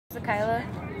Kyla.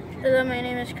 Hello, my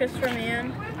name is Christopher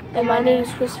Mann. And my name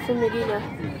is Christopher Medina.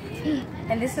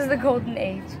 And this is the Golden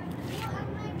Age.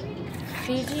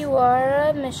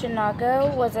 Fujiwara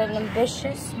Michinaga was an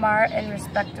ambitious, smart, and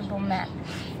respectable man.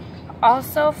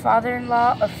 Also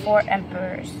father-in-law of 4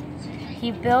 emperors.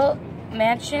 He built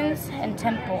mansions and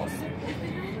temples.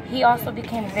 He also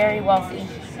became very wealthy.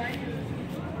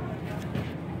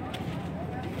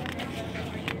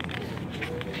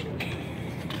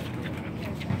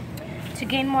 To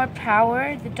gain more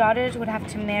power, the daughters would have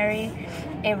to marry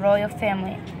a royal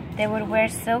family. They would wear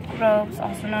silk robes,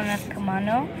 also known as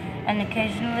kimono, and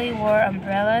occasionally wore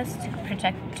umbrellas to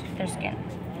protect their skin.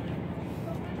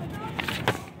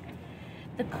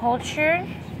 The culture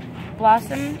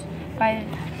blossomed by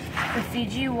the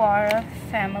Fujiwara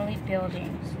family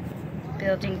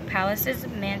building palaces,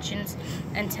 mansions,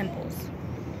 and temples.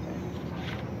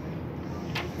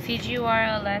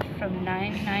 Fujiwara left from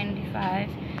 995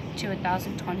 to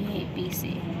 1028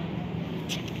 BC.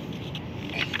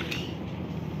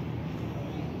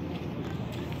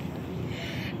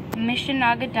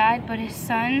 Michinaga died, but his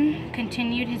son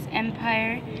continued his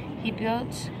empire. He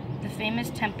built the famous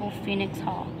temple Phoenix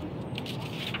Hall.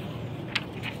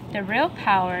 The real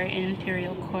power in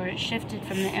imperial court shifted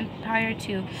from the empire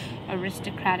to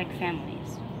aristocratic families.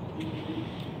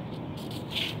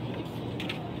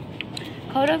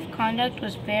 Code of conduct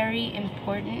was very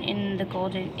important in the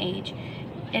Golden Age.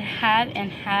 It had and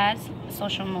has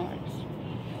social norms.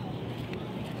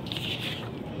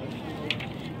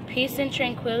 Peace and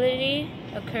tranquility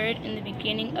occurred in the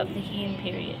beginning of the Heian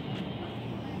period.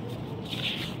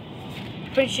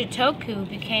 Prince Shotoku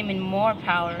became in more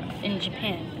power in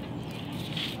Japan.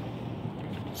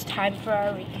 It's time for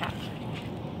our recap.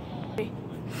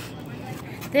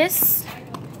 This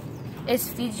is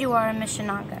Fujiwara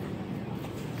Michinaga.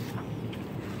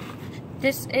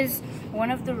 This is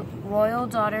one of the royal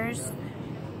daughters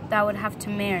that would have to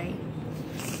marry.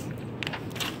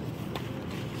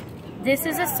 This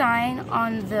is a sign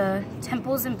on the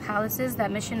temples and palaces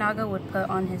that Michinaga would put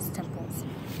on his temples.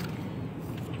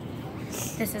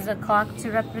 This is a clock to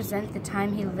represent the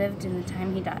time he lived and the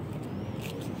time he died.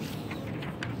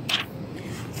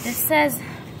 This says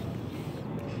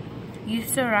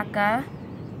Yusuraka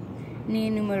ni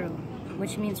Numeru,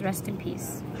 which means rest in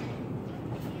peace.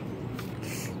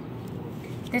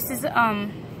 This is a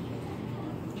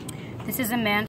man